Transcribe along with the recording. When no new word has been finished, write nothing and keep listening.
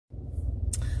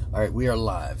All right, we are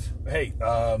live. Hey,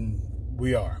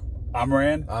 we are. I'm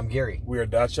Rand. I'm Gary. We are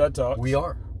Dot Shot Talks. We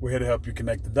are. We're here to help you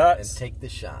connect the dots. And take the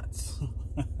shots.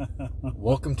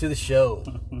 Welcome to the show.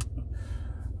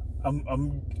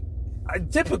 I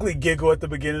typically giggle at the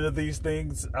beginning of these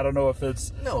things. I don't know if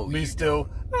it's me still.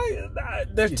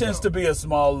 There tends to be a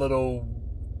small little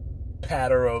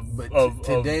patter of.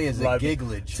 Today is a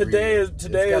gigglage.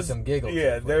 Today is some giggles.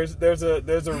 Yeah, there's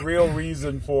a real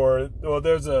reason for. Well,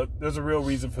 there's a real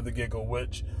reason for the giggle,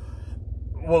 which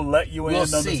will let you in on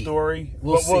the story.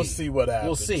 We'll see what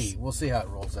happens. We'll see how it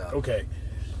rolls out. Okay.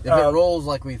 If it rolls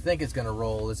like we think it's going to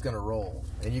roll, it's going to roll,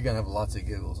 and you're going to have lots of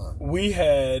giggles, huh? We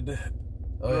had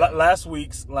last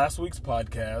week's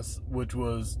podcast, which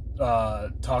was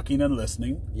talking and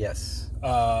listening. Yes.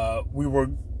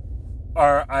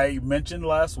 I mentioned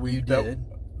last week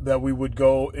that we would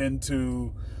go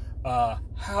into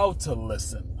how to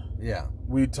listen. Yeah.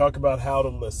 We talk about how to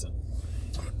listen.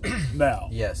 Now,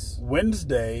 yes.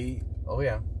 Wednesday. Oh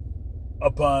yeah.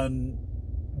 Upon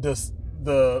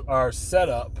our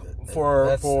setup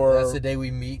that's the day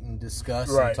we meet and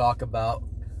discuss and talk about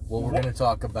what we're going to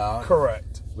talk about.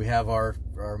 Correct. We have our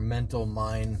mental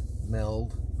mind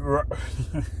meld.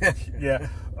 Yeah.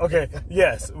 Okay.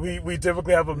 Yes. We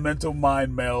typically have a mental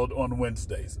mind meld on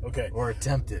Wednesdays. Okay. Or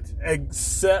attempted.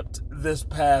 Except this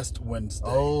past Wednesday.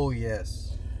 Oh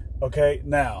yes. Okay.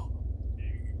 Now,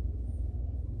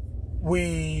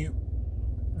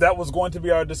 that was going to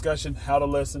be our discussion, how to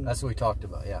listen. That's what we talked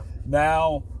about. Yeah.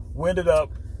 Now we ended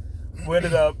up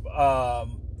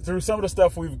through some of the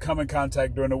stuff we've come in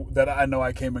contact that I know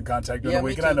I came in contact during the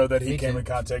week, and I know that he came in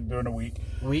contact during the week.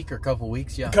 Week or couple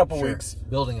weeks, yeah. Couple weeks.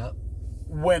 Building up.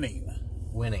 Winning.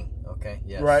 Okay.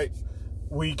 Yes. Right.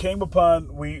 We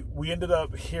ended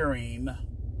up hearing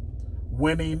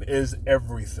winning is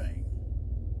everything.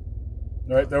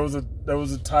 Right? There was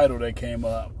a title that came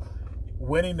up.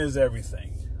 Winning is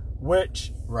everything.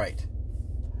 Which right.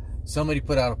 Somebody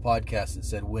put out a podcast that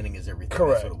said winning is everything.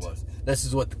 Correct. That's what it was. This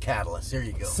is what the catalyst. Here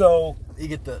you go. So you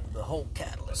get the whole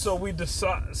catalyst. So we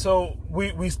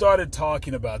started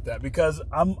talking about that because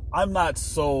I'm not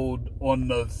sold on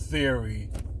the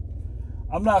theory.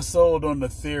 I'm not sold on the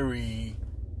theory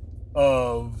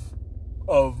of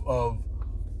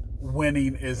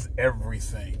winning is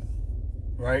everything.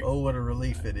 Right? Oh, what a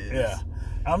relief it is. Yeah.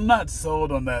 I'm not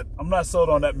sold on that. I'm not sold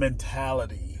on that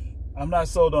mentality. I'm not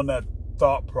sold on that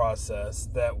thought process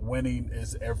that winning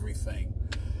is everything.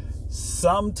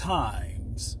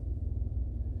 Sometimes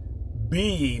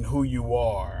being who you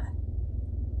are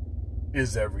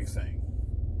is everything.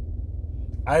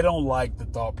 I don't like the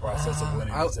thought process of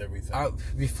winning is everything. I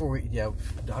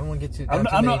don't want to get too. I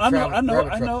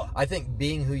know. I think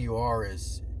being who you are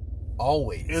is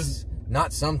always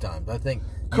not sometimes. I think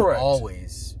correct. You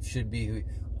always should be who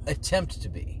attempt to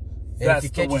be. And that's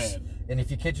the win. And if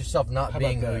you catch yourself not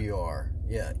being who you are,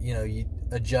 you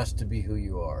adjust to be who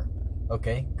you are.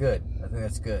 Okay, good. I think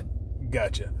that's good.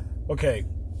 Gotcha. Okay,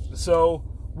 so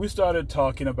we started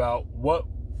talking about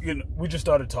we just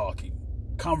started talking.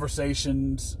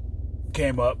 Conversations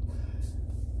came up.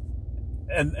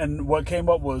 And what came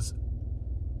up was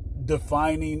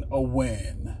defining a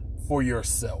win for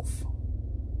yourself.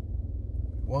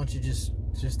 Why don't you just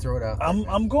throw it out there?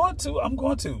 I'm going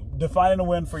to defining a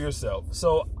win for yourself.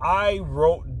 So I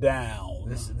wrote down.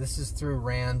 This is through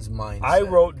Rand's mindset. I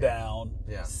wrote down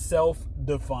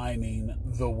self-defining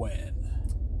the win.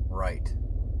 Right.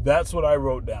 That's what I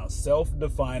wrote down.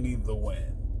 Self-defining the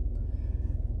win.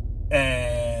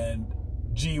 And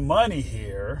G Money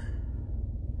here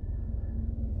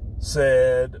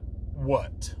said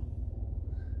what?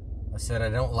 I said I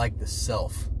don't like the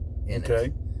self in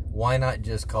it. Why not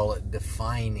just call it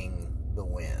defining the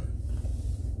win?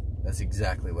 That's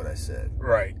exactly what I said.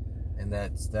 Right. And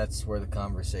that's where the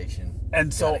conversation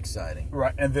got exciting.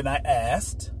 Right. And then I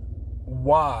asked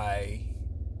why.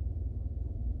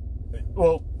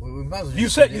 Well, you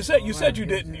said you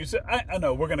didn't. You said I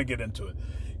know we're gonna get into it.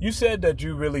 You said that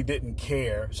you really didn't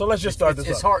care. So let's just start this.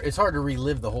 It's hard to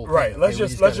relive the whole thing. Right. Let's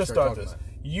just start this.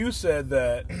 You said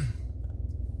that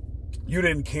you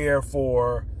didn't care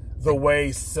for the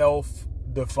way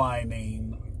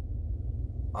self-defining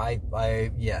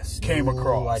yes came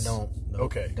across. I don't.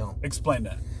 Okay. Don't explain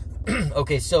that.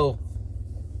 Okay, so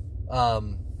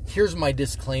here's my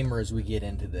disclaimer as we get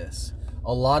into this.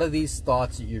 A lot of these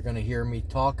thoughts that you're going to hear me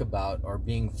talk about are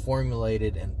being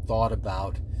formulated and thought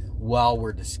about while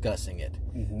we're discussing it.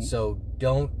 Mm-hmm. So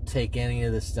don't take any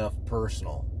of this stuff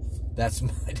personal. That's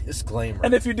my disclaimer.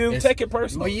 And if you do, take it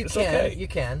personal. Well, you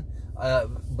can.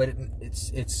 But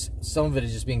it's some of it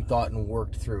is just being thought and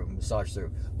worked through, massaged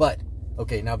through. But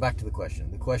okay, now back to the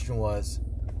question. The question was,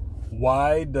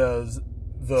 why does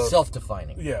the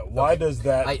self-defining? Yeah, why does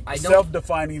that I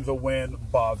self-defining the win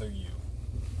bother you?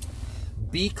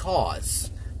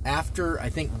 Because after, I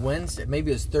think Wednesday,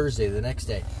 maybe it was Thursday, the next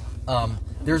day,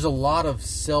 there's a lot of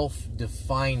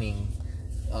self-defining.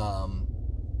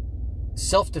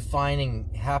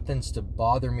 Self-defining happens to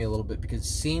bother me a little bit because it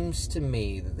seems to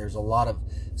me that there's a lot of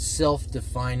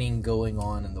self-defining going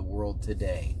on in the world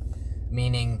today.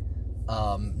 Meaning,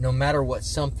 no matter what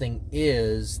something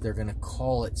is, they're going to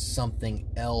call it something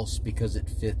else because it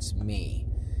fits me.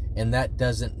 And that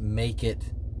doesn't make it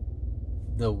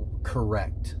the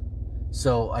correct.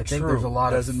 So I think there's a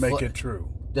lot doesn't make it true.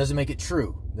 Doesn't make it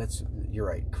true. You're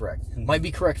right, correct. Mm-hmm. Might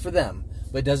be correct for them,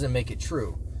 but it doesn't make it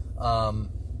true.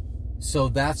 So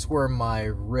that's where my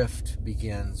rift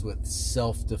begins with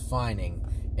self-defining.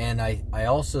 And I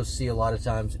also see a lot of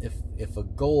times if a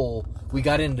goal, we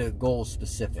got into goal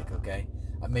specific, okay?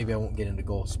 Maybe I won't get into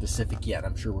goal specific yet.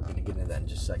 I'm sure we're going to get into that in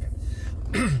just a second.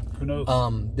 Who knows?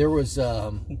 There was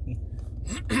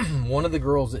one of the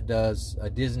girls that does, a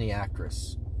Disney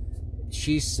actress.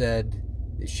 She said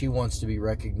that she wants to be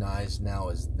recognized now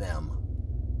as them.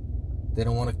 They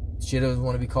don't want to. She doesn't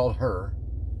want to be called her.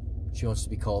 She wants to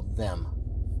be called them.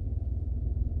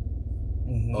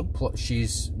 Mm-hmm.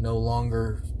 She's no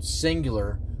longer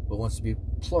singular, but wants to be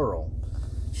plural.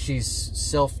 She's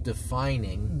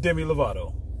self-defining. Demi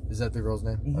Lovato. Is that the girl's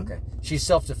name? Mm-hmm. Okay. She's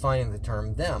self-defining the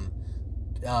term them.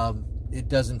 It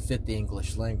doesn't fit the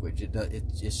English language. It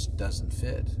just doesn't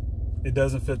fit. It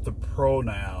doesn't fit the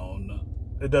pronoun.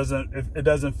 It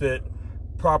doesn't fit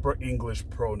proper English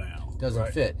pronoun.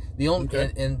 Doesn't fit. The only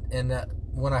and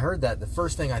when I heard that, the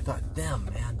first thing I thought, them,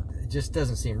 man, it just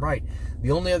doesn't seem right.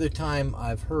 The only other time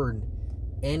I've heard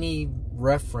any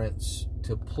reference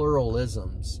to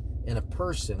pluralisms in a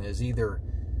person is either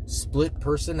split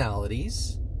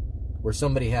personalities, where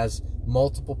somebody has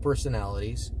multiple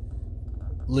personalities,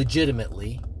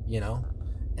 legitimately,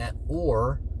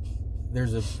 or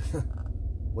there's a.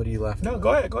 What are you laughing at? No, go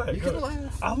ahead. You can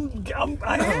laugh. I am.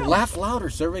 Laugh louder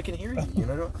so everybody can hear you.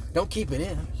 Don't keep it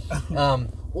in.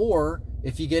 Or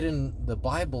if you get in the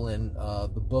Bible in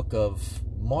the book of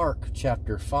Mark,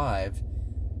 chapter 5,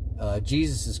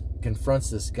 Jesus confronts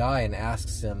this guy and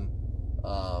asks him,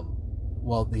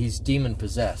 he's demon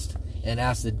possessed, and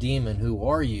asks the demon, "Who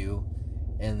are you?"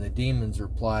 And the demon's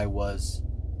reply was,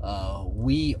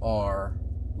 "We are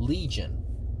Legion."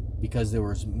 Because there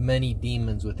was many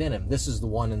demons within him. This is the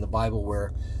one in the Bible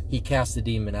where he casts the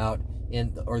demon out,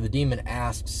 or the demon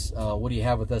asks, "What do you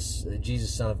have with us,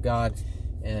 Jesus, Son of God?"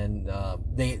 And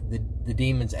the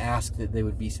demons ask that they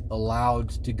would be allowed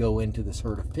to go into this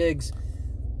herd of pigs.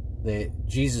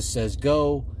 Jesus says,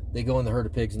 "Go." They go in the herd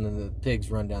of pigs, and then the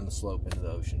pigs run down the slope into the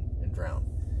ocean and drown.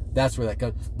 That's where that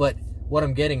comes. But what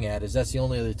I'm getting at is that's the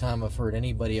only other time I've heard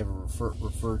anybody ever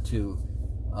refer to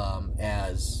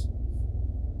as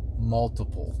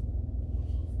multiple.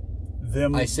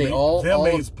 Them. I say them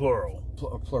means plural.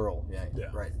 Plural, yeah,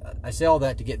 right. I say all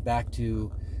that to get back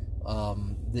to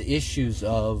the issues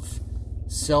of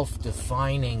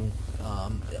self-defining.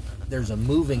 There's a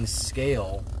moving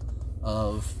scale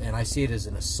of, and I see it as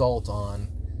an assault on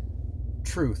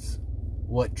truth,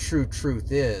 what true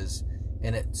truth is,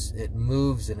 and it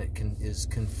moves and is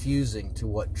confusing to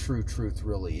what true truth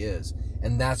really is,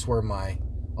 and that's where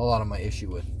a lot of my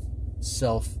issue with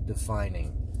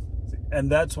self-defining.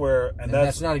 And that's where, and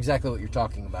that's not exactly what you're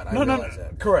talking about. I realize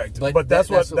that. Correct. But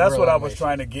that's what I was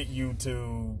trying to get you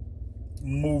to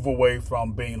move away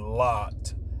from being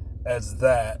locked as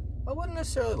that. I wasn't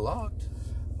necessarily locked.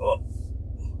 Well,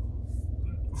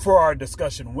 for our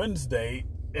discussion Wednesday,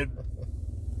 it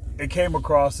came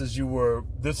across as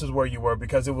this is where you were,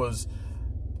 because it was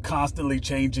constantly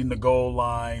changing the goal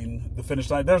line, the finish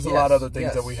line. There's a lot of other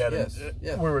things that we had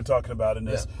we were talking about in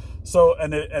this. So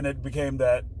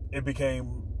it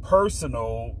became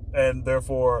personal, and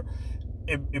therefore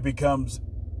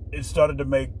it started to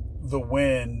make the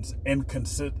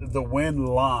the win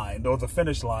line or the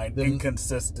finish line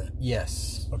inconsistent.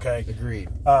 Yes. Okay. Agreed.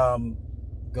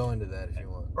 Go into that if you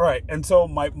want. Right. And so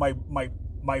my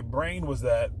brain was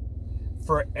that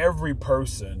for every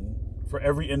person, for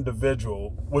every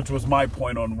individual, which was my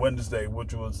point on Wednesday,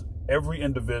 which was every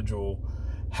individual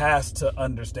has to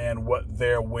understand what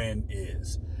their win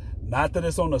is. Not that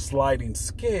it's on a sliding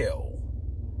scale,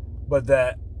 but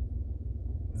that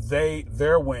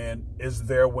their win is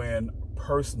their win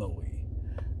personally.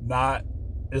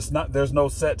 There's no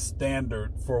set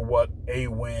standard for what a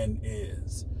win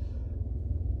is.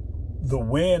 The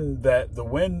win.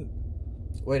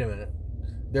 Wait a minute.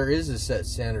 there is a set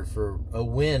standard for a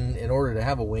win. In order to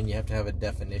have a win, you have to have a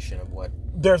definition of what.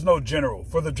 There's no general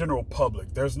for the general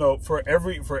public. There's no for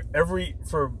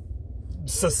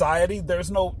society.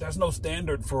 There's no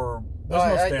standard for. There's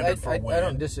no standard for a win. I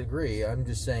don't disagree. I'm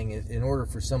just saying, in order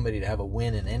for somebody to have a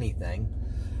win in anything,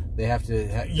 they have to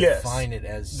define it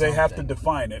as something. They have to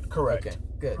define it. Correct. Okay.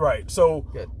 Good. Right. So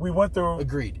Good. we went through.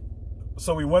 Agreed.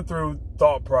 So we went through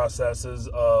thought processes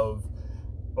of,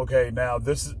 okay, now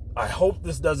I hope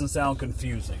this doesn't sound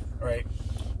confusing, right?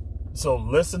 So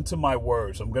listen to my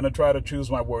words. I'm going to try to choose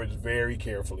my words very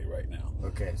carefully right now.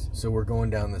 Okay, so we're going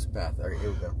down this path. All right,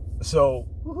 here we go. So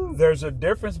there's a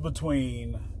difference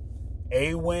between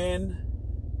a win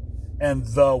and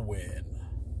the win.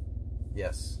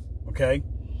 Yes. Okay?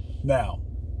 Now,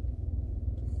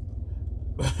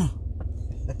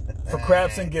 for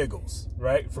craps and giggles,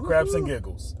 right? For craps and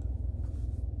giggles.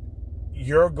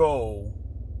 Your goal,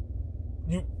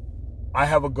 I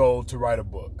have a goal to write a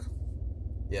book.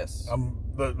 Yes.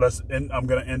 I'm going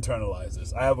to internalize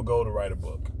this. I have a goal to write a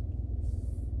book.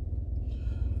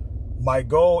 My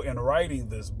goal in writing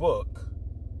this book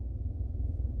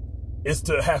is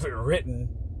to have it written,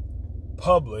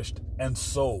 published, and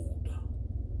sold.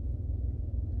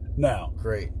 Now,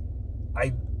 great.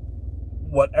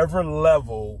 Whatever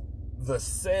level the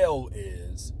sale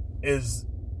is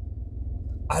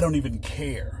I don't even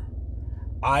care.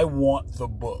 I want the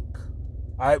book.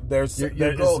 My goal is the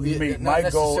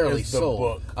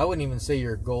book. I wouldn't even say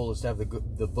your goal is to have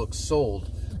the book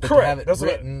sold, but correct. to have it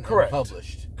written and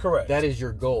published. Correct. That is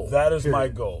your goal. That is my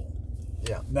goal.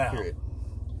 Yeah. Now, period.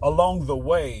 Along the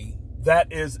way, that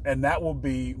will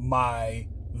be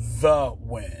the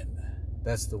win.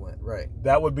 That's the win, right?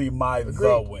 That would be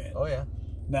the win. Oh yeah.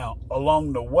 Now,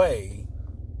 along the way,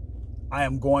 I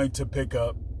am going to pick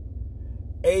up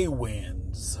A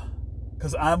wins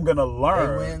because I'm going to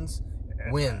learn.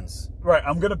 Wins. Right,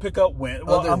 I'm going to pick up wins.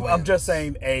 Well, I'm just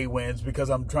saying A wins because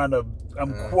I'm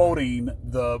quoting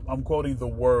the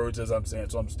words as I'm saying.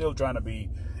 So I'm still trying to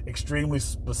be extremely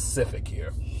specific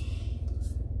here.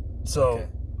 So okay.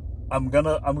 I'm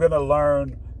gonna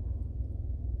learn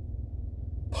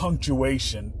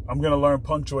punctuation. I'm gonna learn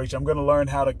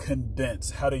how to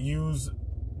condense, how to use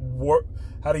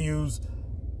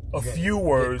a few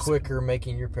words. Get quicker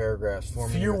making your paragraphs.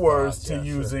 Few words to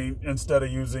using instead of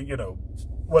using,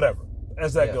 whatever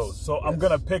as that goes. So I'm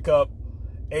gonna pick up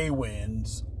A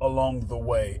wins along the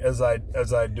way as I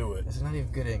do it. It's not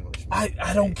even good English.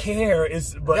 I don't care.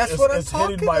 It's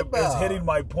hitting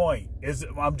my point.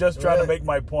 I'm just trying to make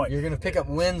my point. You're gonna pick up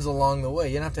wins along the way.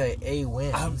 You don't have to have A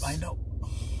wins. I know.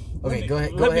 Okay, go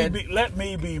ahead. Let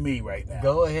me be me right now.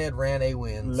 Go ahead, Rand A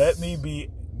wins. Let me get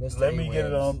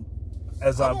it on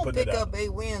as I'm putting it out. I'm gonna pick up A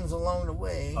wins along the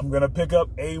way. I'm gonna pick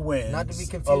up A wins. Not to be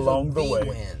confused along with the way.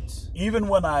 Wins. Even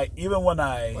when I.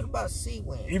 What about C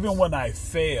wins? Even when I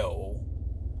fail,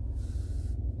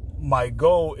 my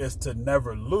goal is to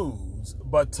never lose,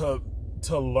 but to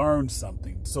learn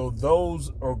something. So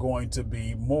those are going to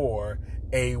be more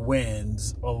A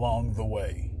wins along the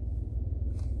way.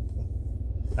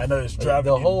 I know it's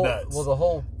driving you nuts. Well, the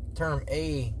whole term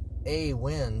A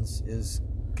wins is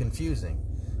confusing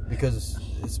because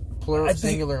it's plural,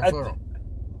 singular, and plural.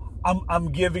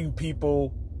 I'm giving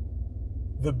people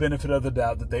the benefit of the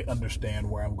doubt that they understand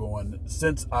where I'm going.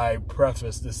 Since I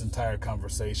prefaced this entire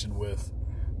conversation with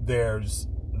there's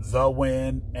the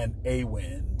win and A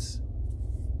wins.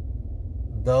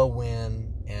 The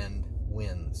win and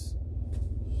wins.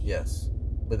 Yes,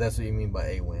 but that's what you mean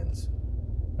by A wins.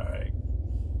 All right.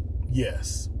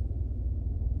 Yes.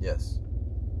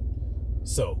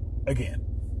 So, again,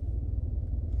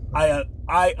 I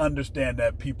understand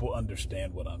that people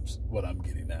understand what I'm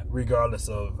getting at, regardless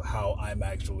of how I'm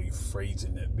actually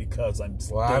phrasing it, because I'm.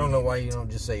 Well, I don't know why you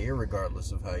don't just say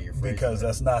irregardless of how you're phrasing it. Because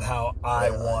that's not how I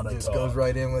want to talk. It just goes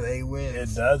right in with A wins.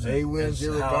 It doesn't. A wins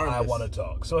irregardless. How I want to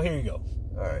talk. So here you go.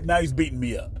 All right. Now he's beating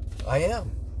me up. I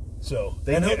am. So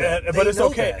but it's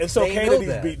okay. It's okay that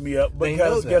he's beating me up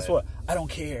because guess what? I don't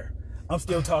care. I'm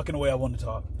still talking the way I want to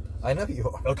talk. I know you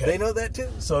are. Okay. They know that too.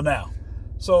 So now,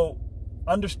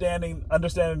 understanding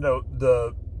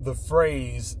the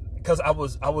phrase, because I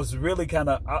was really kind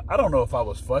of, I don't know if I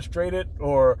was frustrated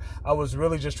or I was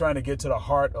really just trying to get to the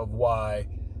heart of why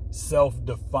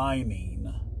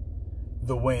self-defining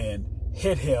the win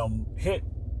hit him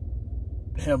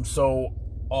so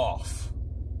off.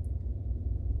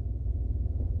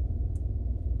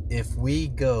 If we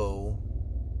go,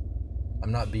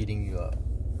 I'm not beating you up.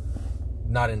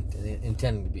 Not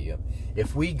intending to beat you up.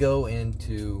 If we go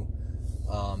into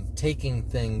taking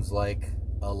things like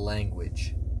a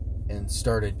language and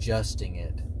start adjusting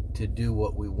it to do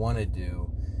what we want to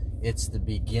do, it's the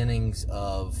beginnings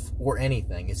of, or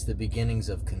anything, it's the beginnings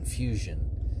of confusion.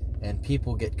 And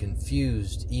people get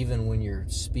confused even when you're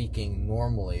speaking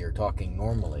normally or talking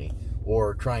normally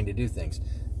or trying to do things.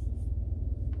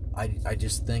 I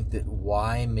just think that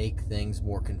why make things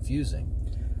more confusing?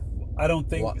 I don't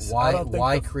think...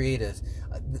 Why create a...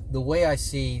 The way I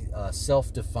see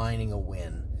self-defining a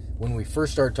win, when we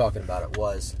first started talking about it,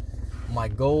 was my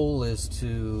goal is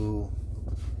to...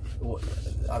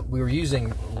 We were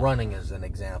using running as an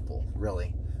example,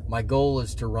 really. My goal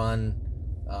is to run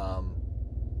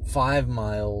 5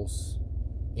 miles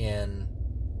in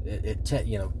a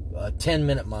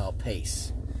 10-minute mile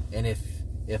pace. And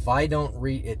if I don't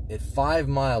read it at 5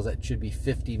 miles, that should be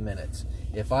 50 minutes.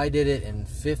 If I did it in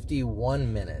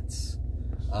 51 minutes,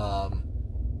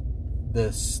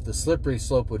 the slippery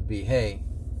slope would be, hey,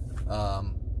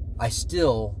 it's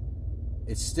still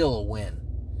a win.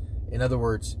 In other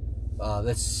words,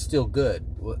 that's still good.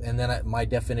 And then my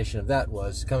definition of that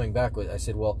was, coming back with, I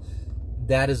said, well,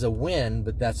 that is a win,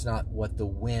 but that's not what the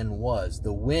win was.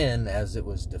 The win, as it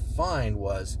was defined,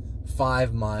 was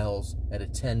 5 miles at a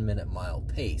 10-minute mile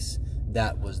pace.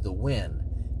 That was the win.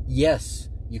 Yes,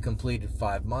 you completed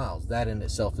 5 miles. That in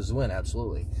itself is a win,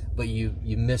 absolutely. But you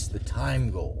missed the time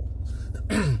goal.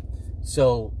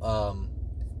 So,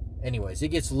 anyways, it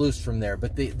gets loose from there.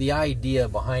 But the idea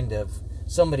behind of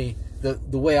somebody,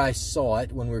 the way I saw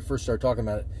it when we first started talking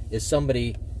about it, is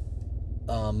somebody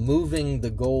moving the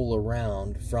goal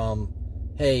around from,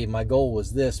 hey, my goal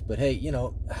was this, but hey,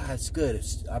 it's good.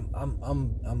 It's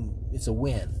a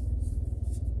win.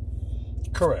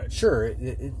 Correct. Sure.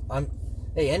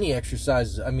 Hey, any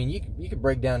exercise. I mean, you can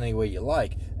break down any way you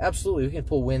like. Absolutely, we can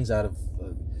pull wins out of,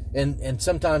 and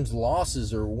sometimes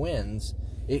losses or wins.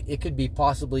 It could be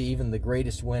possibly even the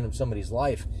greatest win of somebody's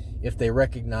life if they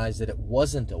recognize that it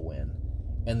wasn't a win,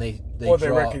 and they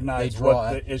recognize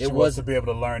what the issue was to be able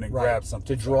to learn and grab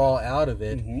something to draw out of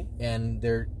it, and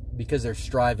because they're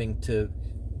striving to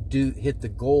hit the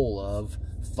goal of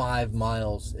 5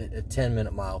 miles at a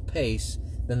 10-minute mile pace.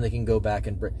 Then they can go back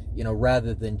and,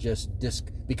 rather than just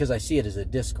because I see it as a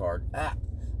discard.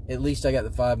 At least I got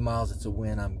the 5 miles. It's a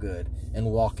win. I'm good. And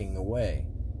walking away,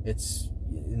 it's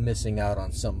missing out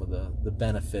on some of the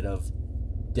benefit of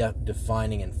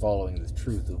defining and following the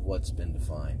truth of what's been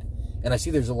defined. And I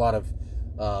see there's a lot of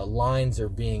lines are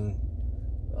being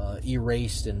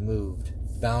erased and moved.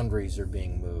 Boundaries are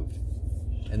being moved,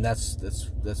 and that's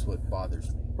what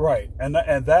bothers me. Right, and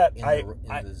that in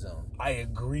the zone. I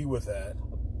agree with that.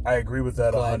 I agree with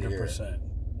that 100%.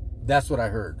 That's what I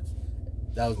heard.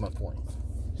 That was my point.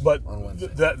 But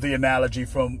the analogy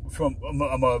from I'm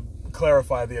gonna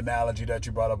clarify the analogy that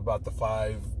you brought up about the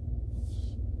 5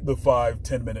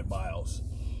 10-minute miles.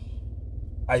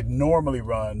 I normally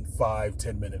run 5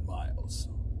 10-minute miles.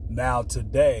 Now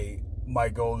today, my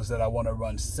goal is that I want to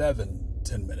run 7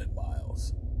 10-minute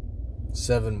miles.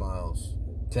 7 miles,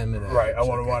 10 minutes. Right. I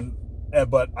want to run,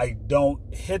 but I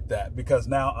don't hit that because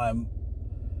now I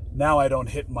don't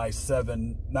hit my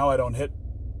 7. Now I don't hit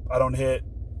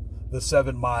the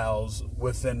 7 miles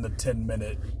within the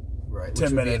 10-minute. Right.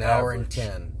 10 minute an hour average.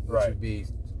 and 10. Which right. would be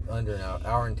under an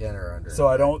hour and 10 or under. So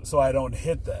I don't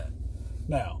hit that.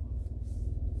 Now,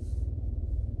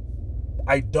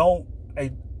 I don't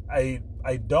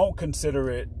consider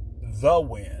it the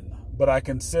win, but I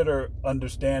consider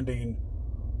understanding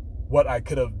what I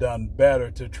could have done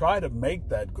better to try to make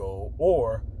that goal.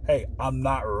 Or, hey, I'm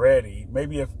not ready.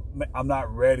 Maybe if I'm not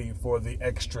ready for the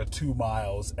extra 2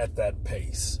 miles at that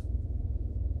pace.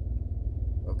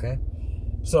 Okay.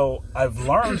 So I've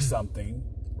learned something.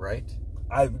 Right.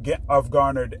 I've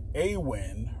garnered a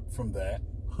win from that.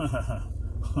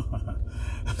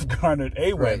 I've garnered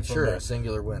a win from that. A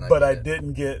singular win. But I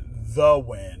didn't get the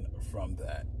win from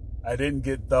that. I didn't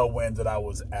get the win that I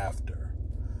was after.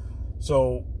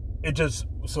 So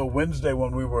Wednesday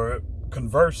when we were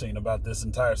conversing about this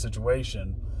entire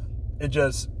situation,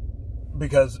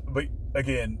 but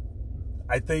again,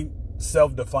 I think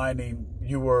self-defining,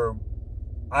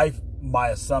 my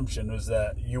assumption is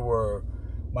that you were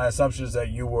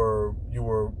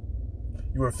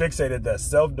fixated that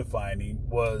self-defining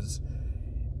was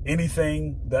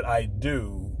anything that I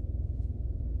do,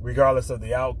 regardless of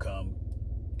the outcome,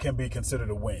 can be considered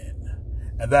a win.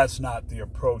 And that's not the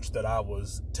approach that I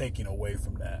was taking away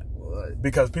from that.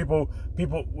 Because people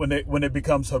when it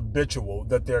becomes habitual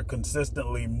that they're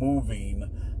consistently moving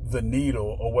the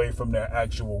needle away from their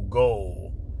actual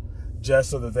goal just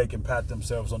so that they can pat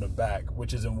themselves on the back,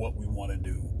 which isn't what we want to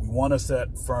do. We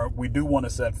do want to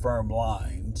set firm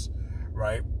lines,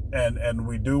 right? And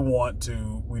we do want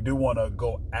to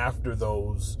go after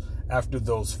those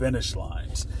finish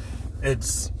lines.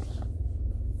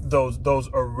 those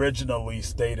originally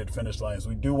stated finish lines.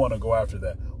 We do want to go after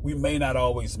that. We may not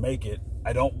always make it.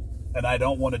 I don't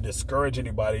want to discourage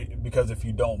anybody, because if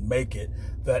you don't make it,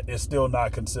 that is still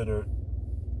not considered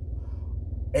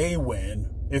a win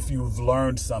if you've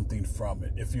learned something from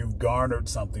it, if you've garnered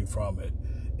something from it,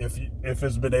 if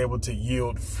it's been able to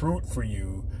yield fruit for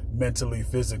you mentally,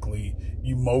 physically,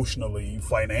 emotionally,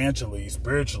 financially,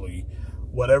 spiritually,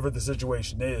 whatever the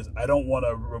situation is. I don't want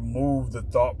to remove the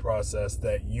thought process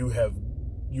that you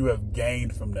have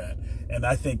gained from that. And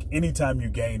I think anytime you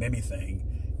gain anything,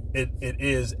 it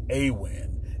is a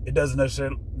win. It doesn't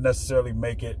necessarily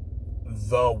make it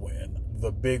the win,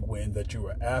 the big win that you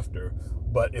were after.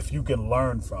 But if you can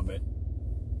learn from it,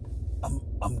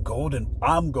 I'm golden.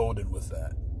 I'm golden with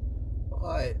that.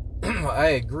 I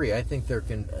agree. I think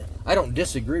I don't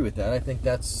disagree with that. I think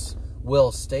that's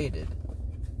well stated.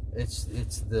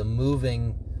 It's the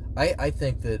moving. I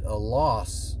think that a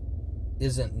loss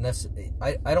isn't necessary.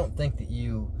 I don't think that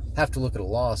you have to look at a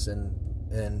loss and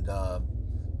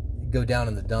go down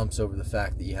in the dumps over the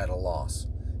fact that you had a loss.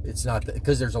 It's not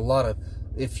because there's a lot of,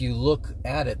 if you look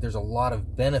at it, there's a lot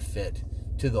of benefit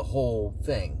to the whole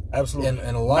thing. Absolutely.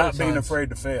 And a lot not of times, being afraid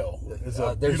to fail is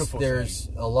a beautiful there's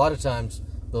thing. A lot of times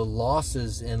the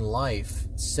losses in life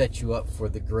set you up for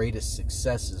the greatest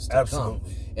successes to come.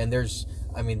 And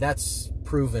that's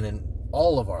proven in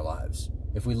all of our lives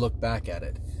if we look back at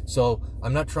it. So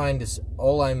I'm not trying to,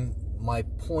 my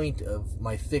point of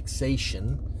my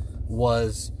fixation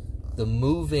was the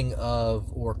moving of,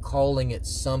 or calling it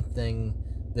something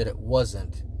that it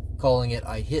wasn't, calling it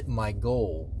I hit my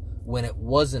goal, when it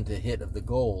wasn't a hit of the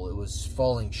goal. It was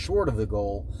falling short of the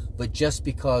goal, but just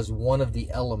because one of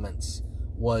the elements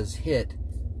was hit,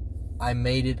 I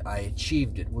made it, I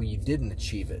achieved it. Well, you didn't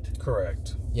achieve it.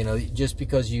 Correct. Just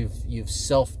because you've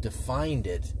self-defined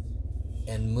it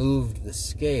and moved the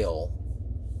scale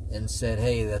and said,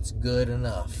 hey, that's good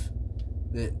enough.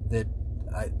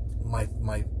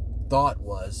 My thought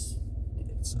was,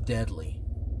 it's deadly.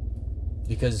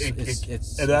 Because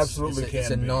it absolutely can be. It's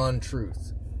a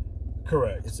non-truth.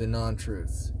 Correct. It's a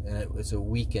non-truth, and it's a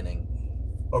weakening.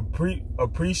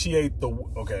 Appreciate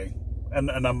okay, and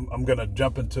I'm gonna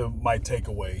jump into my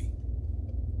takeaway,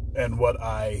 and what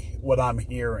I'm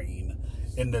hearing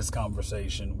in this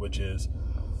conversation, which is,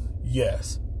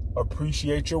 yes,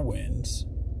 appreciate your wins,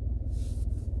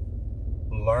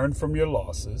 learn from your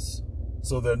losses,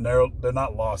 so they're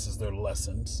not losses, they're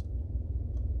lessons,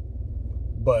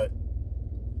 but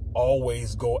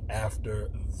always go after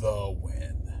the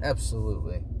win.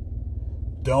 Absolutely.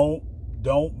 Don't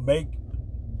make,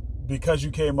 because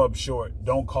you came up short,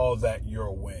 don't call that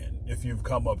your win. If you've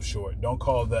come up short, don't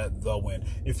call that the win.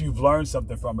 If you've learned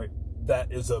something from it,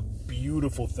 that is a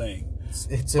beautiful thing.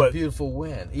 It's a beautiful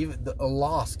win. Even a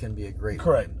loss can be a great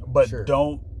correct. win. But sure.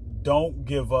 don't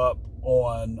give up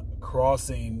on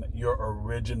crossing your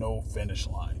original finish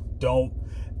line.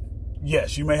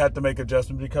 Yes, you may have to make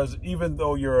adjustments, because even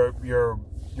though your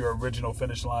original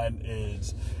finish line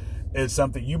is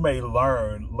something, you may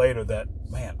learn later that,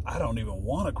 man, I don't even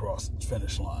want to cross the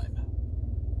finish line.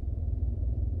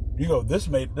 This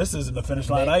isn't the finish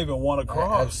line I even want to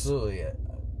cross. Absolutely.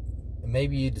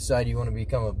 Maybe you decide you want to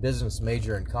become a business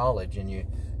major in college, and you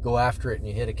go after it and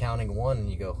you hit accounting 1 and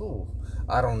you go, "Ooh,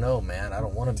 I don't know, man. I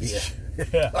don't want to be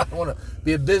I don't want to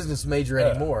be a business major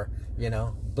anymore."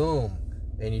 Boom.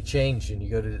 And you change and you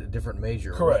go to a different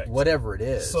major. Correct. Whatever it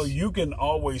is. So you can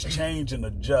always change and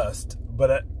adjust,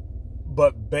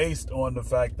 but based on the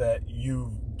fact that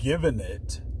you've given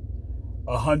it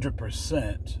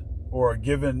 100%, or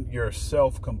given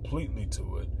yourself completely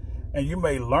to it, and you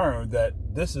may learn that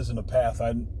this isn't a path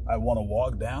I want to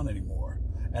walk down anymore,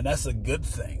 and that's a good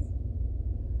thing.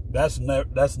 That's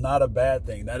not a bad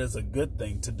thing. That is a good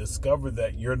thing, to discover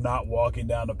that you're not walking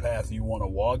down the path you want to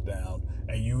walk down,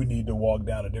 and you need to walk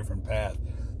down a different path.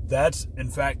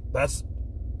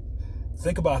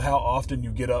 Think about how often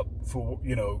you get up for,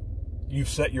 you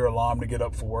set your alarm to get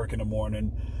up for work in the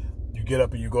morning. You get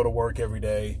up and you go to work every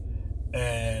day,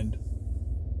 and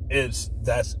it's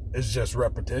just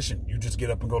repetition. You just get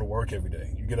up and go to work every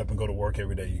day. You get up and go to work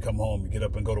every day. You come home, you get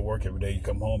up and go to work every day. You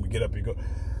come home, you get up, you go.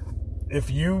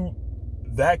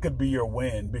 That could be your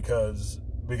win, because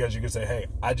you can say, hey,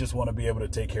 I just want to be able to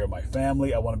take care of my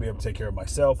family. I want to be able to take care of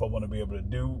myself. I want to be able to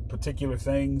do particular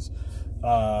things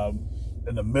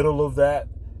in the middle of that.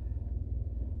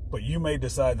 But you may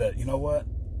decide that, you know what?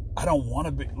 I don't want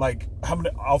to be like,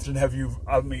 often have you,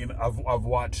 I've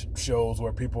watched shows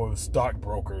where people are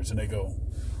stockbrokers and they go,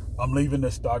 I'm leaving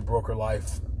this stockbroker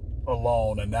life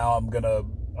alone, and now I'm going to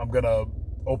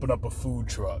open up a food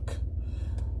truck.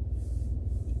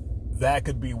 that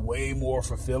could be way more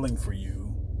fulfilling for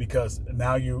you, because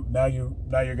now you're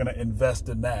going to invest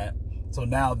in that. So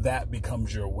now that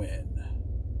becomes your win.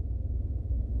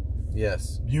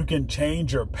 Yes. You can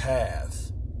change your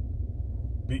path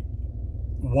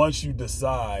once you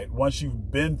decide, once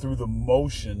you've been through the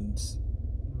motions,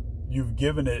 you've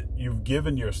given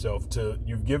yourself to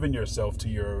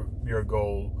your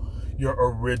goal, your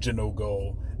original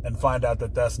goal, and find out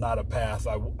that that's not a path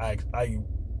I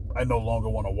no longer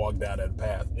want to walk down that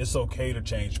path. It's okay to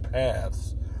change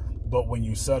paths, but when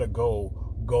you set a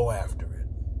goal, go after it.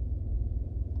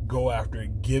 Go after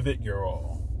it. Give it your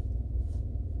all.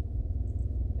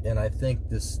 And I think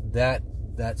that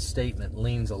statement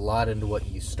leans a lot into what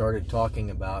you started talking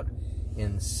about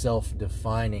in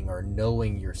self-defining, or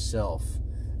knowing yourself,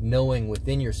 knowing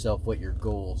within yourself what your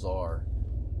goals are.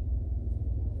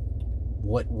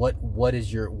 What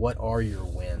are your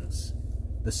wins?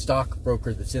 The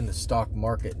stockbroker that's in the stock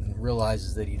market and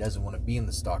realizes that he doesn't want to be in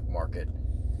the stock market,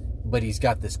 but he's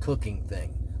got this cooking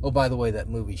thing. Oh, by the way, that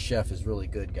movie Chef is really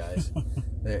good, guys.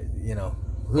 Well,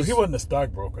 he wasn't a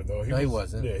stockbroker, though. He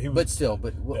wasn't. Yeah, he was. But still,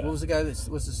 what was the guy what's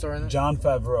the star in that? Jon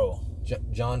Favreau.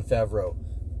 Jon Favreau.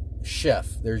 Chef.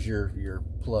 There's your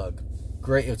plug.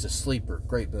 Great. It's a sleeper.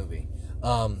 Great movie.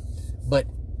 But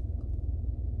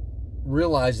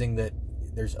realizing that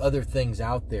there's other things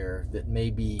out there that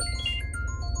maybe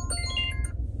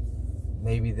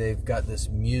they've got this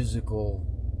musical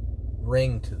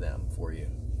ring to them for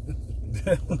you.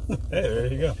 Hey, there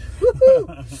you go.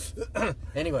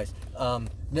 Anyways,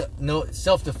 no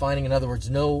self-defining. In other words,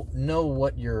 know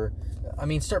what you're. I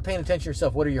mean, start paying attention to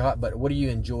yourself. What are your but what are you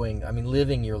enjoying? I mean,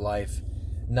 living your life,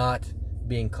 not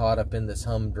being caught up in this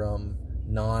humdrum,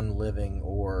 non-living,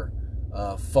 or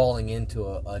falling into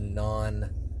a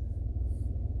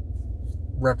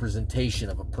non-representation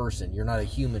of a person. You're not a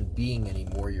human being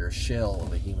anymore. You're a shell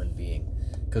of a human being,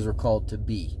 because we're called to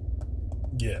be.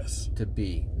 Yes. To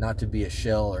be, not to be a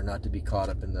shell, or not to be caught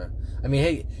up in the. I mean,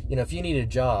 hey, if you need a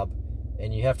job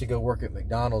and you have to go work at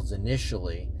McDonald's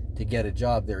initially to get a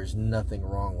job, there is nothing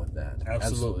wrong with that.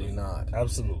 Absolutely not.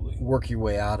 Absolutely. Work your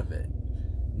way out of it.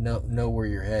 Know where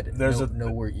you're headed.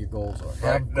 Know where your goals are.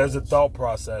 Right. There's a thought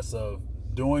process of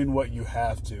doing what you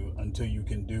have to until you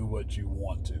can do what you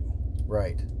want to.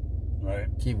 Right. Right.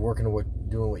 Keep working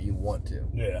doing what you want to.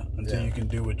 Yeah. Until you can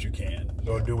do what you can,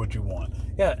 or do what you want.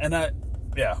 Yeah.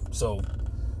 So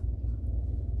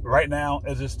right now,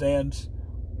 as it stands,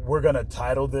 we're gonna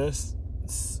title this.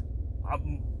 I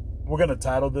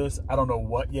don't know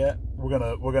what yet.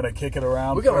 We're gonna kick it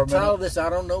around. We're gonna title this. I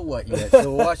don't know what yet.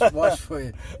 So watch for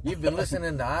you. You've been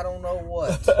listening to I don't know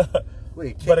what.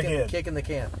 Wait, kicking the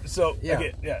can. So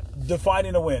again,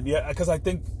 defining a win. Yeah, because I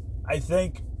think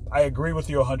I agree with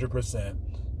you 100%.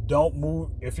 Don't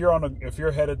move if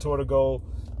you're headed toward a goal.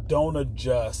 Don't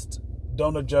adjust.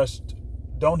 Don't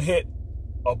hit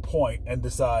a point and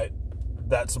decide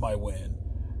that's my win.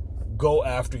 Go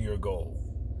after your goal.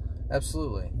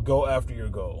 Absolutely. Go after your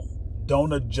goal.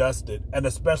 Don't adjust it, and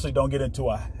especially don't get into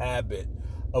a habit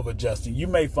of adjusting. You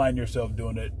may find yourself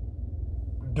doing it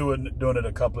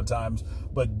a couple of times,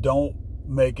 but don't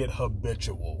make it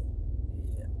habitual.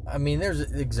 I mean,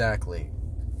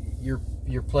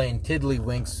 you're playing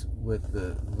tiddlywinks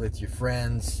with your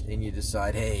friends, and you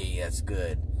decide, hey, that's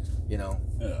good, Yeah.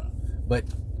 But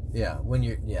when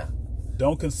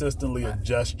don't consistently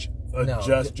adjust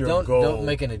your goal. Don't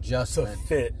make an adjustment to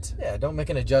fit. Yeah, don't make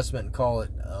an adjustment and call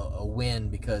it a win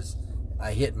because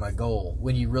I hit my goal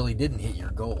when you really didn't hit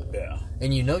your goal. Yeah.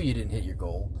 And you didn't hit your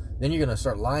goal. Then you're going to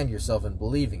start lying to yourself and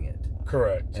believing it.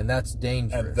 Correct. And that's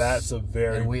dangerous.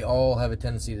 And we all have a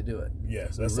tendency to do it.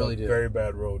 Yes, that's a very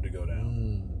bad road to go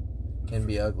down. Can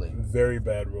be ugly. Very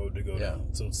bad road to go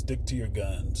down. So stick to your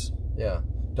guns. Yeah.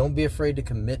 Don't be afraid to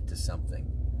commit to something.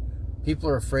 People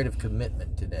are afraid of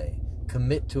commitment today.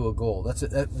 Commit to a goal.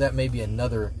 That may be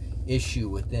another issue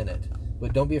within it.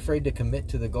 But don't be afraid to commit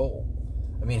to the goal.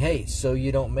 I mean, hey, so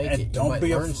you don't make it, you might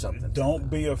learn something. Don't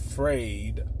be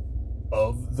afraid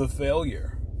of the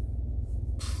failure.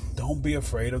 Don't be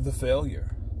afraid of the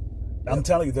failure. Yep. I'm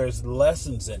telling you, there's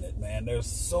lessons in it, man. There's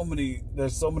so many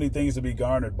things to be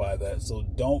garnered by that. So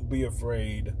don't be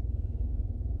afraid.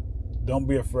 Don't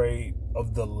be afraid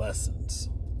of the lessons.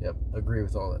 Yep, agree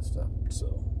with all that stuff.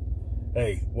 So,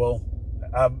 hey, well,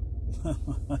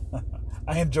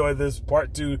 I enjoyed this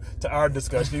part 2 to our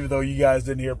discussion, even though you guys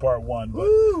didn't hear part 1. But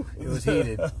woo! It was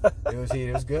heated.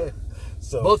 It was good.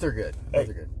 So both are good.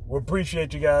 We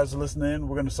appreciate you guys listening.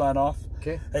 We're going to sign off.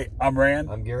 Okay. Hey, I'm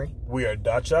Rand. I'm Gary. We are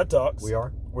Dot Shot Talks. We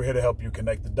are. We're here to help you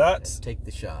connect the dots. And take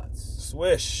the shots.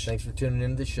 Swish. Thanks for tuning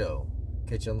into the show.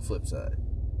 Catch you on the flip side.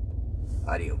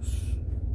 Adios.